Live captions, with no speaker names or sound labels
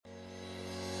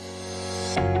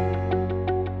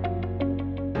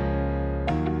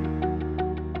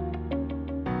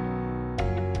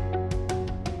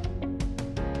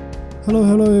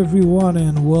Hello everyone,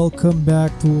 and welcome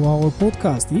back to our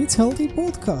podcast. It's Healthy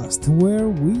Podcast, where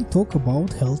we talk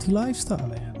about healthy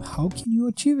lifestyle and how can you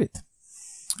achieve it.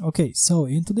 Okay, so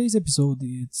in today's episode,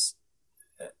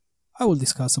 I will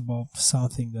discuss about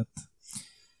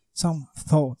some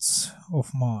thoughts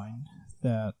of mine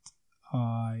that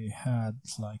I had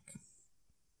like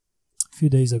a few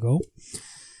days ago,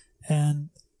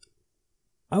 and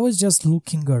I was just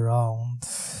looking around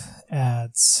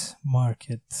ads,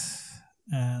 market,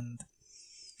 and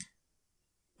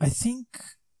I think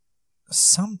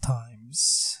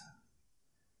sometimes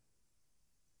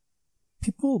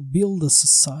people build a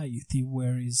society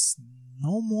where it's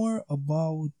no more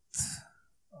about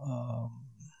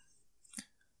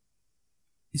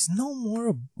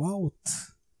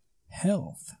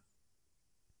health.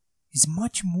 It's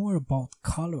much more about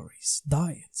calories,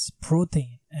 diets,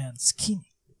 protein, and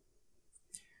skinny.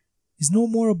 It's no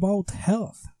more about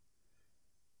health,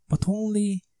 but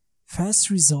only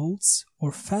fast results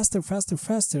or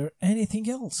faster, anything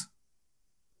else.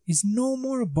 It's no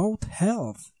more about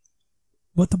health,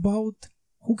 but about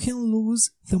who can lose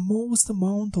the most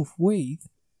amount of weight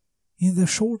in the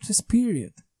shortest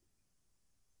period.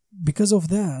 Because of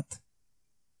that,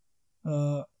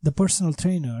 the personal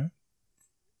trainer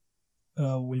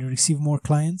will receive more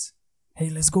clients. Hey,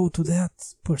 let's go to that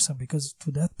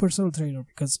personal trainer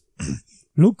because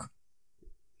look,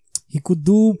 he could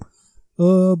do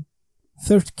 30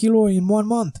 kilo in 1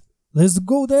 month. Let's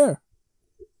go there.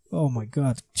 Oh my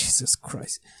God, Jesus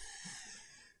Christ.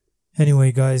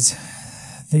 Anyway, guys,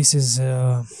 these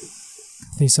are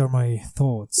my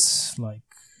thoughts, like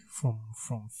from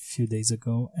few days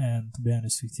ago, and to be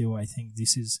honest with you, I think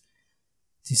this is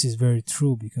very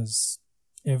true because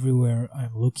everywhere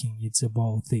I'm looking, it's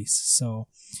about this. So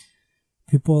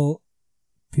people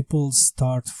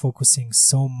start focusing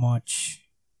so much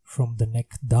from the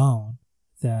neck down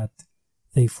that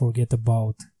they forget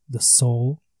about the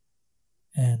soul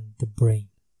and the brain.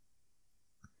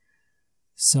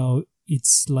 So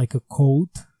it's like a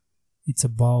quote. It's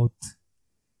about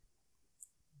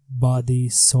body,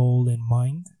 soul, and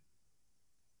mind.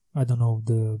 I don't know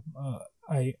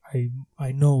I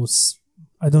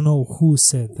don't know who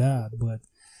said that, but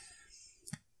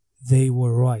they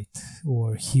were right,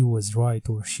 or he was right,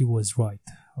 or she was right.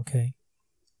 Okay,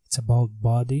 it's about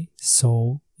body,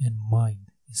 soul, and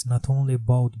mind. It's not only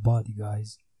about body,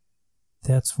 guys.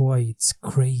 That's why it's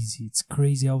crazy. It's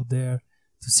crazy out there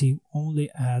to see only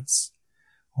ads,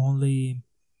 only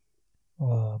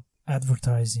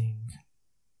advertising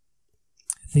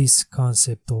this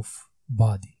concept of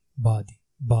body.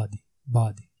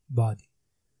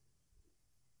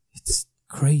 It's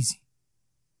crazy.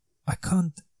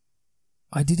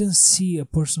 I didn't see a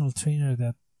personal trainer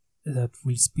that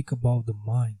will speak about the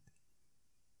mind,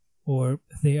 or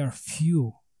there are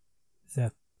few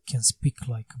that can speak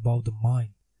like about the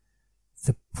mind,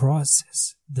 the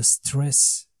process, the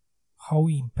stress, how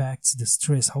it impacts the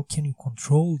stress, how can you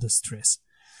control the stress,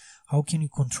 how can you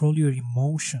control your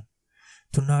emotion,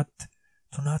 to not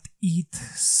eat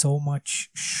so much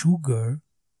sugar,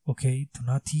 okay, to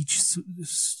not eat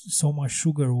so much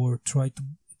sugar, or try to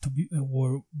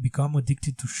become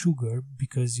addicted to sugar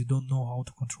because you don't know how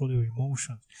to control your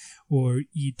emotions, or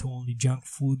eat only junk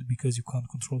food because you can't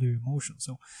control your emotions.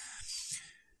 So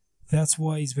that's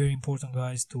why it's very important,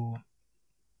 guys, to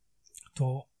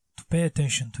pay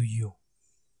attention to you.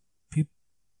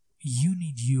 You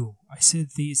need you. I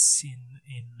said this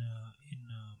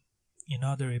in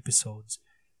other episodes.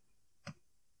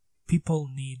 People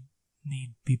need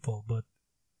people, but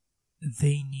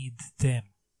they need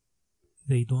them.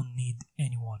 They don't need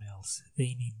anyone else.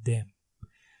 They need them.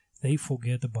 They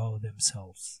forget about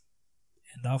themselves.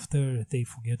 And after they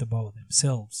forget about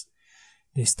themselves,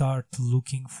 they start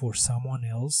looking for someone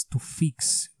else to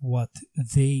fix what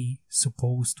they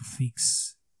supposed to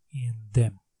fix in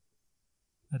them.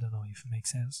 I don't know if it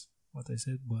makes sense what I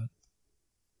said, but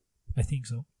I think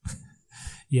so.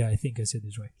 Yeah, I think I said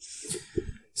it right.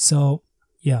 So,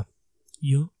 yeah,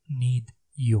 you need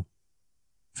you.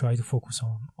 Try to focus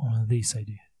on this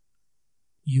idea.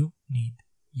 You need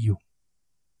you.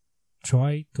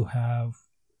 Try to have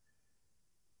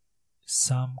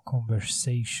some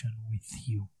conversation with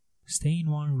you. Stay in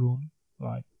one room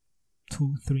like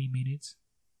 2-3 minutes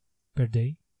per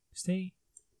day. Stay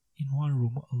in one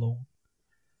room alone,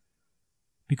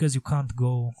 because you can't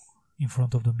go in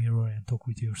front of the mirror and talk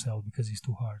with yourself because it's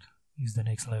too hard. It's the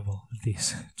next level.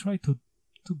 This. Try to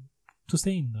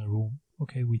stay in a room,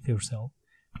 okay, with yourself.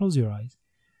 Close your eyes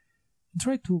and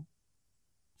try to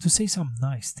say some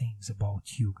nice things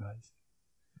about you, guys.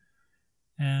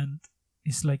 And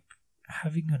it's like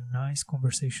having a nice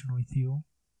conversation with you.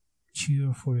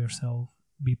 Cheer for yourself.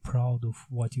 Be proud of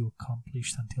what you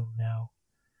accomplished until now.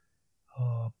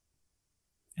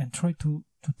 And try to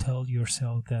tell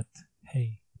yourself that,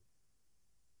 hey,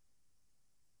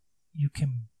 you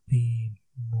can be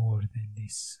more than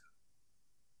this.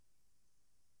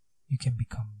 You can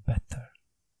become better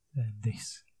than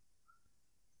this.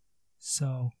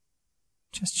 So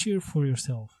just cheer for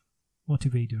yourself,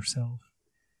 motivate yourself,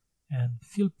 and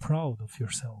feel proud of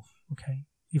yourself, okay?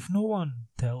 If no one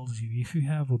tells you, if you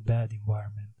have a bad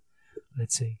environment,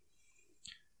 let's say,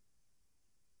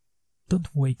 don't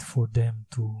wait for them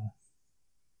to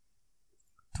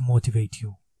motivate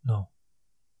you. No.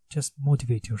 Just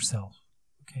motivate yourself,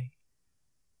 okay?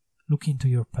 Look into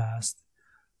your past,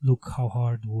 look how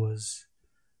hard it was,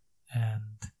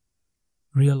 and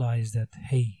realize that,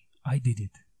 hey, I did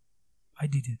it.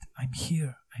 I'm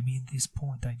here. I'm in this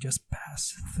point. I just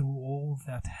passed through all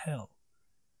that hell.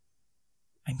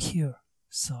 I'm here.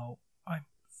 So I'm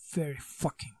very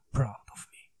fucking proud of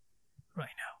me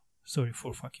right now. Sorry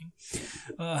for fucking.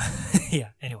 Yeah,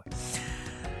 anyway.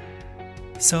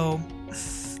 So,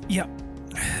 yeah,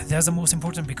 that's the most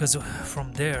important, because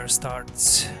from there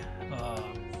starts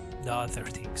the other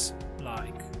things.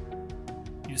 Like,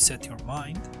 you set your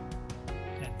mind,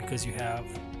 and because you have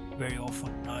very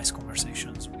often nice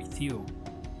conversations with you,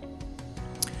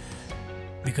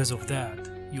 because of that,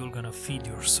 you're gonna feed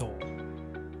your soul.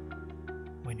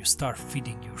 When you start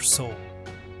feeding your soul,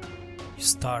 you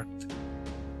start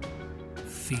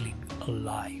feeling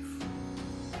alive.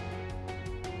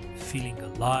 Feeling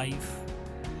alive,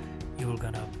 you're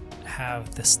gonna have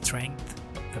the strength,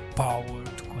 the power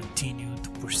to continue to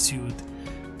pursue,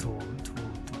 to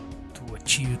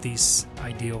achieve this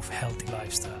idea of healthy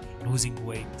lifestyle, losing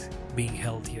weight, being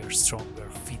healthier, stronger,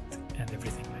 fit, and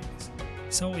everything like this.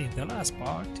 So in the last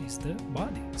part is the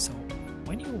body. So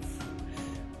when you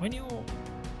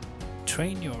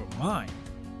train your mind,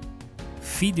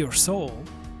 feed your soul,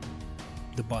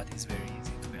 the body is very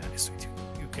easy, to be honest with you.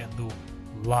 You can do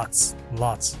lots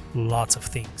of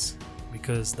things,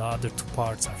 because the other two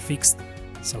parts are fixed.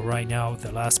 So right now,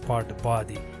 the last part, the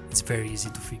body, it's very easy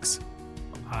to fix.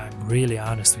 I'm really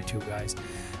honest with you guys.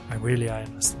 I'm really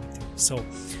honest with you. So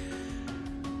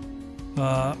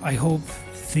I hope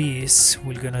this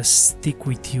will gonna stick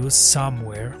with you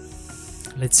somewhere.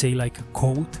 Let's say like a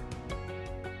quote.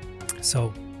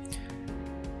 So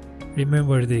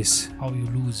remember this: how you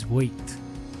lose weight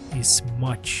is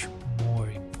much more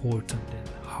important than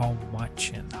how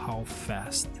much and how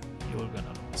fast you're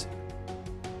gonna lose it.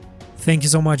 Thank you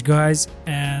so much, guys.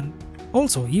 And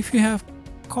also, if you have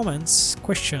comments,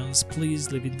 questions,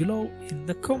 please leave it below in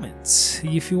the comments.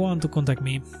 If you want to contact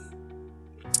me,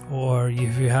 or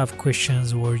if you have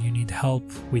questions, or you need help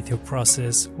with your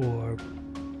process, or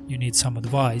you need some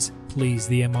advice, please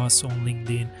DM us on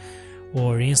LinkedIn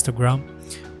or Instagram,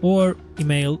 or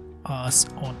email us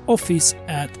on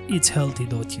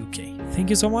office@itshealthy.uk. Thank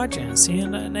you so much, and see you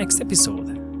in the next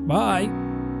episode. Bye.